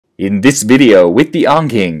In this video with the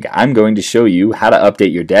AnKing, I'm going to show you how to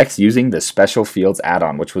update your decks using the Special Fields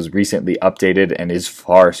add-on, which was recently updated and is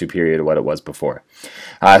far superior to what it was before.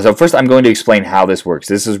 So first I'm going to explain how this works.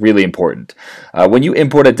 This is really important. When you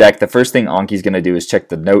import a deck, the first thing Anki is going to do is check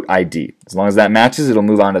the note ID. As long as that matches, it'll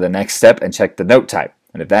move on to the next step and check the note type.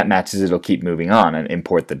 And if that matches, it'll keep moving on and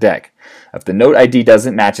import the deck. If the note ID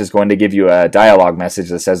doesn't match, it's going to give you a dialog message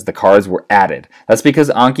that says the cards were added. That's because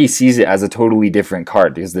Anki sees it as a totally different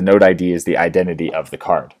card because the note ID is the identity of the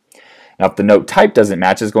card. Now, if the note type doesn't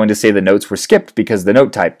match, it's going to say the notes were skipped because the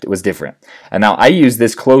note type was different. And now I use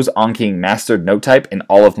this close AnKing mastered note type in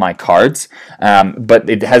all of my cards, but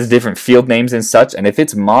it has different field names and such. And if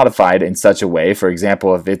it's modified in such a way, for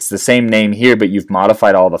example, if it's the same name here, but you've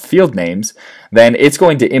modified all the field names, then it's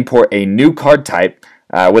going to import a new card type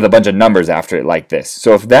with a bunch of numbers after it like this.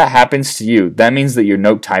 So if that happens to you, that means that your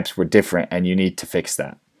note types were different and you need to fix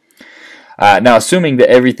that. Now, assuming that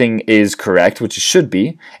everything is correct, which it should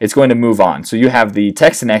be, it's going to move on. So you have the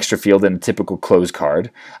text and extra field in a typical close card,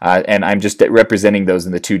 and I'm just representing those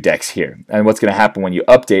in the two decks here. And what's going to happen when you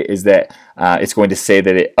update is that it's going to say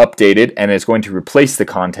that it updated, and it's going to replace the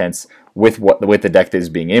contents with the deck that is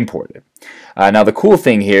being imported. Now the cool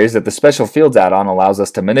thing here is that the Special Fields add-on allows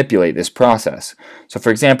us to manipulate this process. So for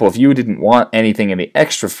example, if you didn't want anything in the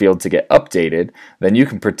extra field to get updated, then you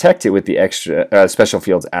can protect it with the extra Special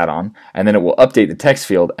Fields add-on, and then it will update the text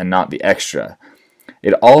field and not the extra.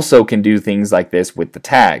 It also can do things like this with the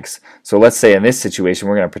tags. So let's say in this situation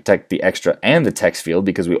we're going to protect the extra and the text field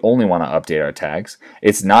because we only want to update our tags.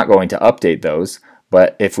 It's not going to update those.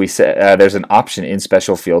 But if we say there's an option in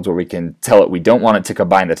Special Fields where we can tell it we don't want it to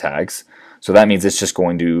combine the tags, so that means it's just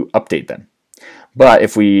going to update them. But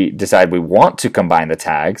if we decide we want to combine the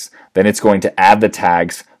tags, then it's going to add the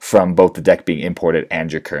tags from both the deck being imported and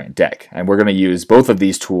your current deck. And we're going to use both of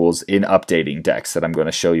these tools in updating decks that I'm going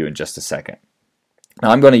to show you in just a second.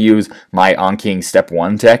 Now I'm going to use my AnKing Step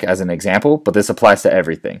 1 deck as an example, but this applies to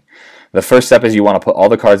everything. The first step is you want to put all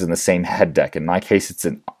the cards in the same head deck. In my case,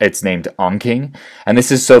 it's named AnKing, and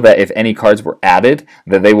this is so that if any cards were added,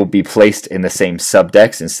 that they will be placed in the same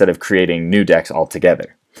subdecks instead of creating new decks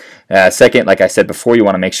altogether. Second, like I said before, you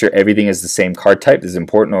want to make sure everything is the same card type. This is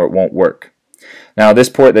important or it won't work. Now at this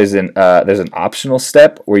point, there's an optional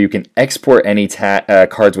step where you can export any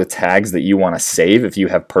cards with tags that you want to save if you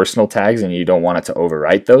have personal tags and you don't want it to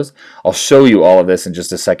overwrite those. I'll show you all of this in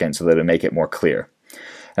just a second so that it'll make it more clear.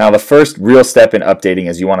 Now the first real step in updating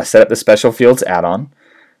is you want to set up the Special Fields add-on,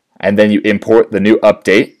 and then you import the new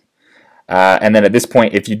update. And then at this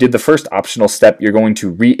point, if you did the first optional step, you're going to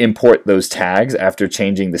re-import those tags after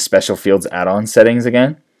changing the Special Fields add-on settings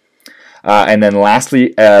again. And then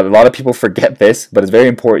lastly, a lot of people forget this, but it's very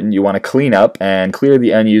important. You want to clean up and clear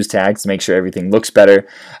the unused tags to make sure everything looks better.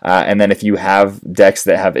 And then if you have decks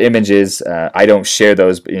that have images, I don't share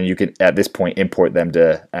those, and you can at this point import them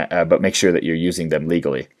to, but make sure that you're using them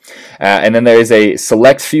legally. And then there is a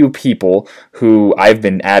select few people who I've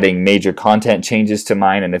been adding major content changes to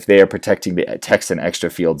mine, and if they are protecting the text and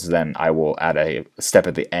extra fields, then I will add a step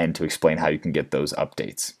at the end to explain how you can get those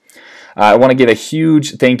updates. I want to give a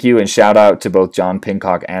huge thank you and shout out to both John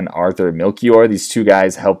Pincock and Arthur Milchior. These two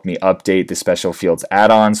guys helped me update the Special Fields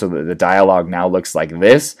add-on so that the dialogue now looks like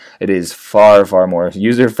this. It is far, far more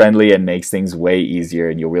user-friendly and makes things way easier,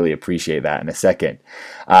 and you'll really appreciate that in a second.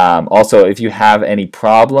 Also, if you have any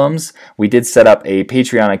problems, we did set up a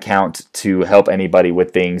Patreon account to help anybody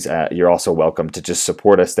with things. You're also welcome to just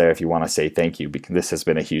support us there if you want to say thank you, because this has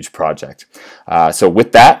been a huge project. So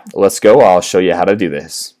with that, let's go. I'll show you how to do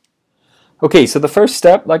this. Okay, so the first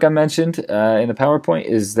step, like I mentioned in the PowerPoint,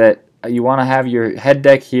 is that you want to have your head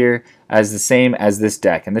deck here as the same as this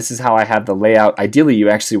deck. And this is how I have the layout. Ideally, you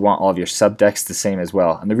actually want all of your subdecks the same as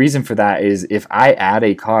well. And the reason for that is if I add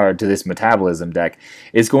a card to this Metabolism deck,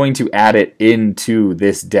 it's going to add it into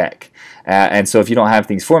this deck. And so if you don't have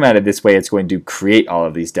things formatted this way, it's going to create all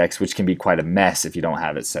of these decks, which can be quite a mess if you don't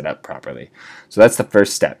have it set up properly. So that's the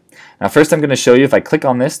first step. Now first I'm going to show you, if I click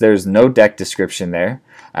on this, there's no deck description there.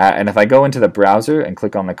 And if I go into the browser and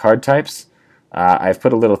click on the card types, I've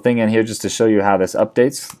put a little thing in here just to show you how this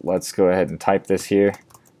updates. Let's go ahead and type this here,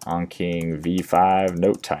 AnKing V5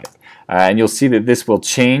 note type. And you'll see that this will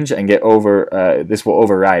change and this will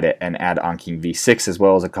override it and add AnKing V6, as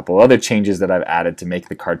well as a couple other changes that I've added to make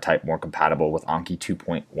the card type more compatible with Anki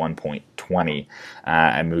 2.1.20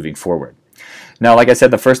 and moving forward. Now, like I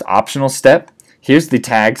said, the first optional step here's the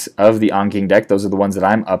tags of the AnKing deck. Those are the ones that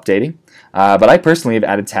I'm updating. But I personally have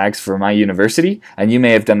added tags for my university, and you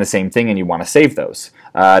may have done the same thing and you want to save those.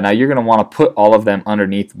 Now you're going to want to put all of them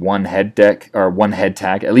underneath one head deck or one head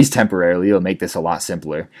tag, at least temporarily. It'll make this a lot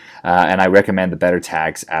simpler. And I recommend the Better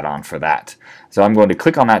Tags add-on for that. So I'm going to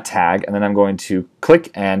click on that tag, and then I'm going to click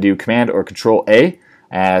and do Command or Control A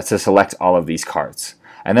to select all of these cards.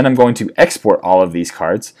 And then I'm going to export all of these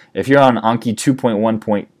cards. If you're on Anki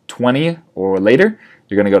 2.1.20 or later,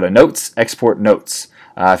 you're going to go to Notes, Export Notes.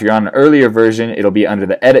 If you're on an earlier version, it'll be under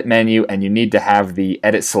the Edit menu, and you need to have the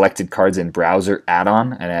Edit Selected Cards in Browser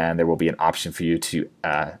add-on, and there will be an option for you to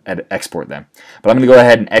export them. But I'm going to go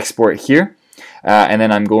ahead and export here, and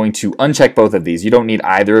then I'm going to uncheck both of these. You don't need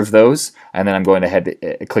either of those, and then I'm going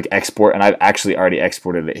to click Export, and I've actually already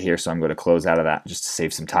exported it here, so I'm going to close out of that just to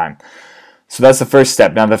save some time. So that's the first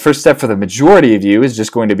step. Now the first step for the majority of you is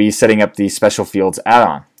just going to be setting up the Special Fields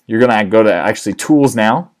add-on. You're going to go to actually Tools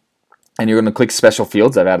now, and you're going to click Special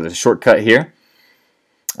Fields. I've added a shortcut here.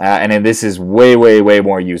 And then this is way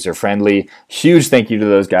more user-friendly. Huge thank you to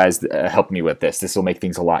those guys that helped me with this. This will make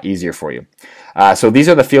things a lot easier for you. So these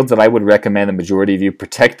are the fields that I would recommend the majority of you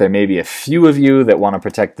protect. There may be a few of you that want to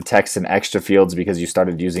protect the text and extra fields because you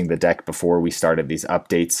started using the deck before we started these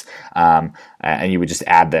updates. And you would just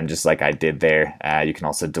add them just like I did there. You can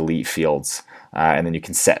also delete fields. And then you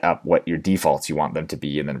can set up what your defaults you want them to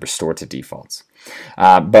be and then restore to defaults.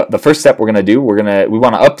 But the first step we're going to do, we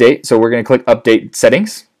want to update, so we're going to click Update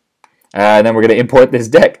Settings, and then we're going to import this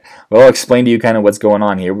deck. Well, I'll explain to you kind of what's going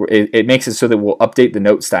on here. It makes it so that we'll update the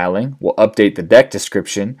note styling, we'll update the deck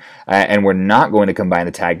description, and we're not going to combine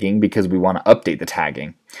the tagging because we want to update the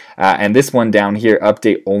tagging. And this one down here,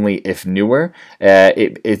 update only if newer,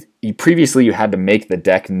 previously you had to make the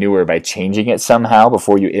deck newer by changing it somehow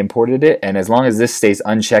before you imported it, and as long as this stays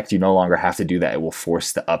unchecked, you no longer have to do that. It will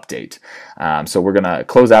force the update. So we're going to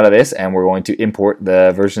close out of this, and we're going to import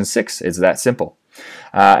the version 6. It's that simple.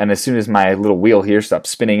 And as soon as my little wheel here stops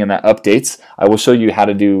spinning and that updates, I will show you how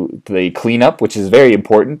to do the cleanup, which is very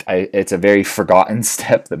important. It's a very forgotten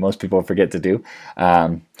step that most people forget to do.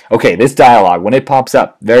 Okay, this dialogue, when it pops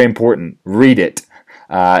up, very important. Read it.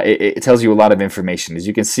 It tells you a lot of information. As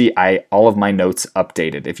you can see, all of my notes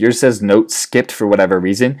updated. If yours says notes skipped for whatever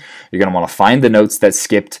reason, you're going to want to find the notes that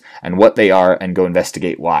skipped and what they are and go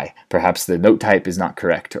investigate why. Perhaps the note type is not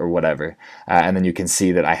correct or whatever. And then you can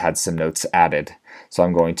see that I had some notes added. So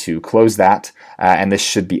I'm going to close that, and this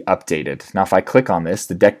should be updated. Now if I click on this,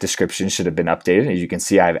 the deck description should have been updated. As you can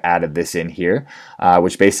see, I've added this in here,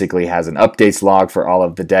 which basically has an updates log for all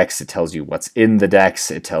of the decks. It tells you what's in the decks.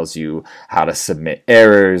 It tells you how to submit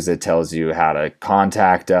errors. It tells you how to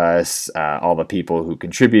contact us, all the people who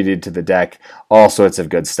contributed to the deck, all sorts of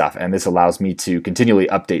good stuff. And this allows me to continually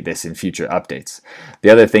update this in future updates. The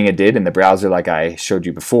other thing it did in the browser, like I showed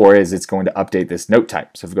you before, is it's going to update this note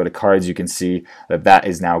type. So if we go to cards, you can see that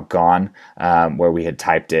is now gone where we had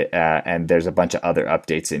typed it, and there's a bunch of other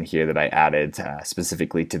updates in here that I added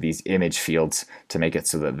specifically to these image fields to make it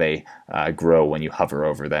so that they grow when you hover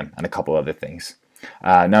over them, and a couple other things.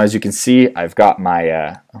 Now as you can see, I've got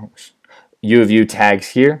my U of U tags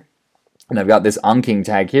here, and I've got this AnKing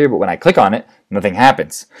tag here, but when I click on it, nothing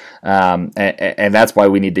happens, and that's why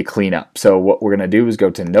we need to clean up. So what we're going to do is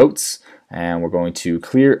go to Notes, and we're going to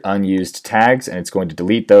clear unused tags, and it's going to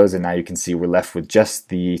delete those, and now you can see we're left with just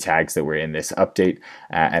the tags that were in this update,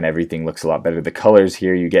 and everything looks a lot better. The colors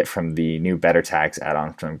here you get from the new Better Tags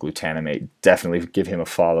add-on from Glutamate. Definitely give him a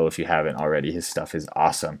follow if you haven't already. His stuff is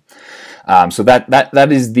awesome. So that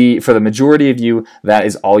is for the majority of you, that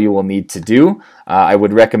is all you will need to do. I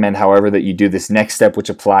would recommend, however, that you do this next step, which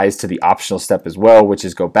applies to the optional step as well, which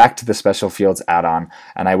is go back to the Special Fields add-on,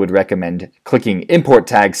 and I would recommend clicking Import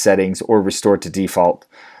Tag Settings or Restore to Default,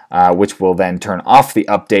 which will then turn off the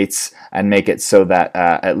updates and make it so that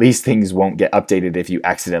at least things won't get updated if you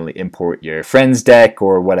accidentally import your friend's deck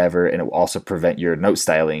or whatever, and it will also prevent your note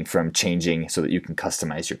styling from changing so that you can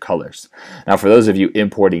customize your colors. Now for those of you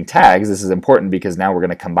importing tags, this is important because now we're going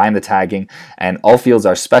to combine the tagging, and all fields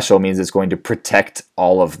are special means it's going to protect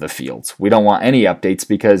all of the fields. We don't want any updates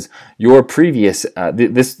because your previous,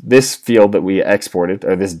 this field that we exported,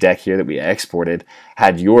 or this deck here that we exported,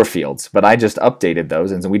 had your fields, but I just updated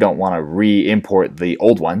those, and so we don't want to re-import the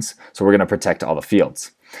old ones, so we're going to protect all the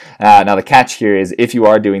fields. Now the catch here is if you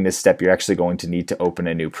are doing this step, you're actually going to need to open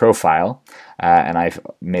a new profile, and I've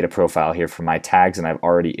made a profile here for my tags, and I've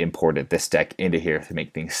already imported this deck into here to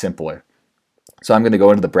make things simpler. So I'm going to go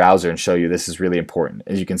into the browser and show you this is really important.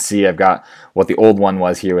 As you can see, I've got what the old one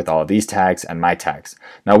was here with all of these tags and my tags.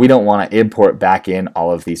 Now we don't want to import back in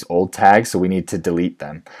all of these old tags, so we need to delete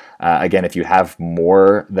them. Again, if you have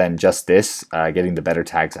more than just this, getting the Better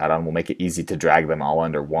Tags add-on will make it easy to drag them all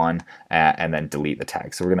under one and then delete the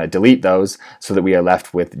tags. So we're going to delete those so that we are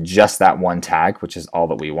left with just that one tag, which is all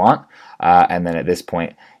that we want. And then at this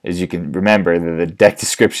point, as you can remember, the deck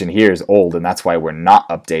description here is old, and that's why we're not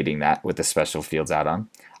updating that with the Special Fields add-on.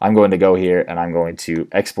 I'm going to go here and I'm going to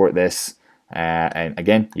export this. And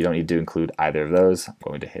again, you don't need to include either of those. I'm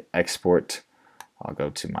going to hit export. I'll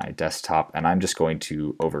go to my desktop and I'm just going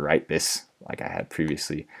to overwrite this like I had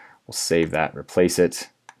previously. We'll save that, replace it,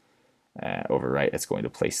 overwrite. It's going to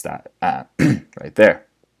place that right there.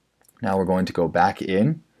 Now we're going to go back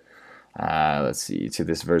in. Let's see, to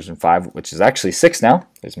this version 5, which is actually 6 now.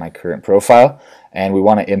 There's my current profile, and we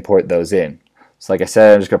want to import those in. So like I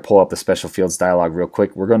said, I'm just going to pull up the special fields dialog real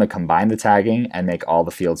quick. We're going to combine the tagging and make all the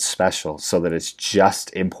fields special so that it's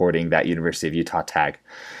just importing that University of Utah tag.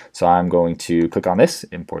 So I'm going to click on this,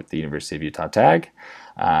 import the University of Utah tag.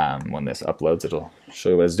 When this uploads, it'll show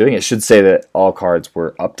you what it's doing. It should say that all cards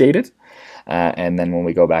were updated. And then when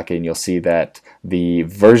we go back in, you'll see that the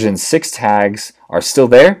version 6 tags are still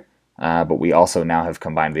there, but we also now have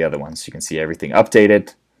combined the other ones. So you can see everything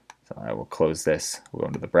updated. So I will close this. We'll go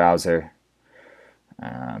into the browser.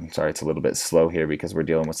 Sorry, it's a little bit slow here because we're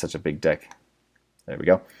dealing with such a big deck. There we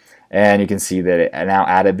go. And you can see that it now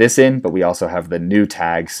added this in, but we also have the new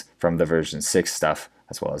tags from the version 6 stuff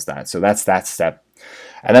as well as that. So that's that step.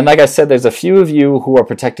 And then, like I said, there's a few of you who are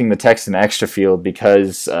protecting the text in extra field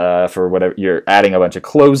because for whatever you're adding a bunch of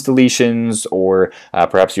closed deletions, or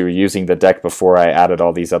perhaps you were using the deck before I added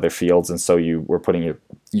all these other fields, and so you were putting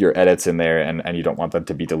your edits in there and you don't want them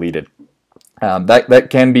to be deleted. That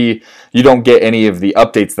can be, you don't get any of the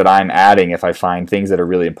updates that I'm adding if I find things that are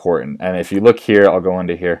really important. And if you look here, I'll go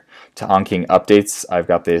into here to AnKing updates. I've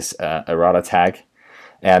got this Errata tag.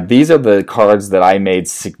 And these are the cards that I made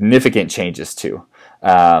significant changes to.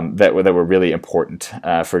 That were really important.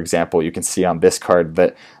 For example, you can see on this card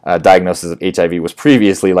that diagnosis of HIV was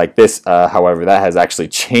previously like this. However, that has actually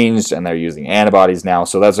changed, and they're using antibodies now.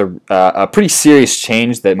 So that's a pretty serious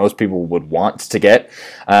change that most people would want to get.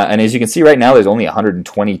 And as you can see right now, there's only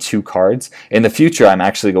 122 cards. In the future, I'm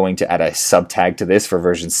actually going to add a subtag to this for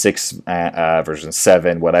version 6, version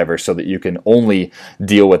 7, whatever, so that you can only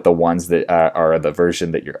deal with the ones that are the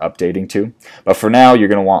version that you're updating to. But for now, you're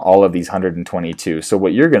going to want all of these 122. So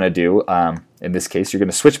what you're going to do, in this case, you're going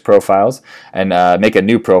to switch profiles and make a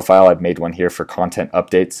new profile. I've made one here for content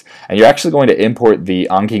updates. And you're actually going to import the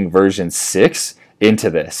AnKing version 6 into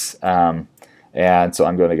this. And so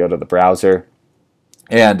I'm going to go to the browser.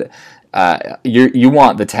 And you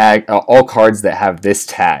want the tag, all cards that have this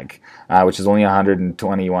tag, which is only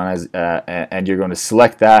 121, and you're going to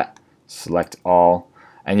select that, select all,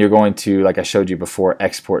 and you're going to, like I showed you before,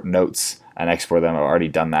 export notes and export them. I've already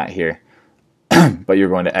done that here. But you're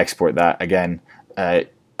going to export that again.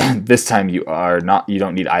 This time you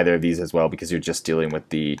don't need either of these as well because you're just dealing with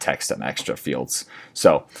the text and extra fields.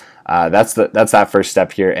 So that's that first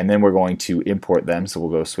step here, and then we're going to import them. So we'll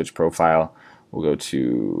go switch profile. We'll go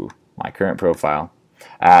to my current profile.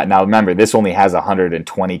 Now remember, this only has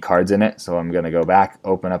 120 cards in it, so I'm going to go back,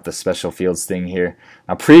 open up the special fields thing here.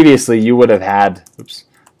 Now previously you would have had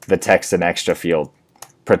the text and extra field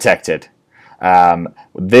protected.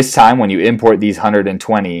 This time when you import these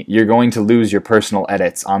 120, you're going to lose your personal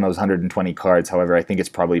edits on those 120 cards. However, I think it's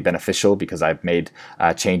probably beneficial because I've made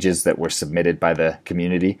changes that were submitted by the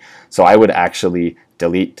community. So I would actually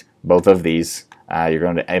delete both of these. You're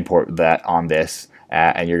going to import that on this,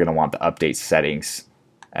 and you're going to want the update settings,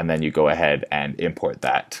 and then you go ahead and import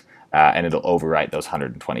that, and it'll overwrite those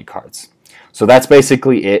 120 cards. So that's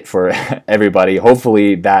basically it for everybody.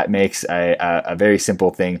 Hopefully that makes a very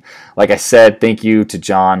simple thing. Like I said, thank you to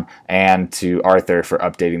John and to Arthur for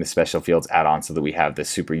updating the special fields add-on so that we have this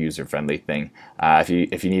super user-friendly thing. If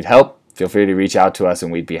you need help, feel free to reach out to us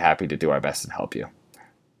and we'd be happy to do our best to help you.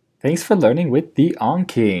 Thanks for learning with the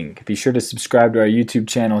AnKing. Be sure to subscribe to our YouTube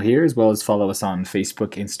channel here, as well as follow us on Facebook,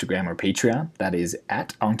 Instagram, or Patreon. That is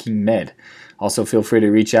at AnKingMed. Also, feel free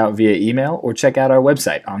to reach out via email or check out our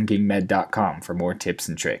website, ankingmed.com, for more tips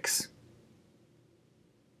and tricks.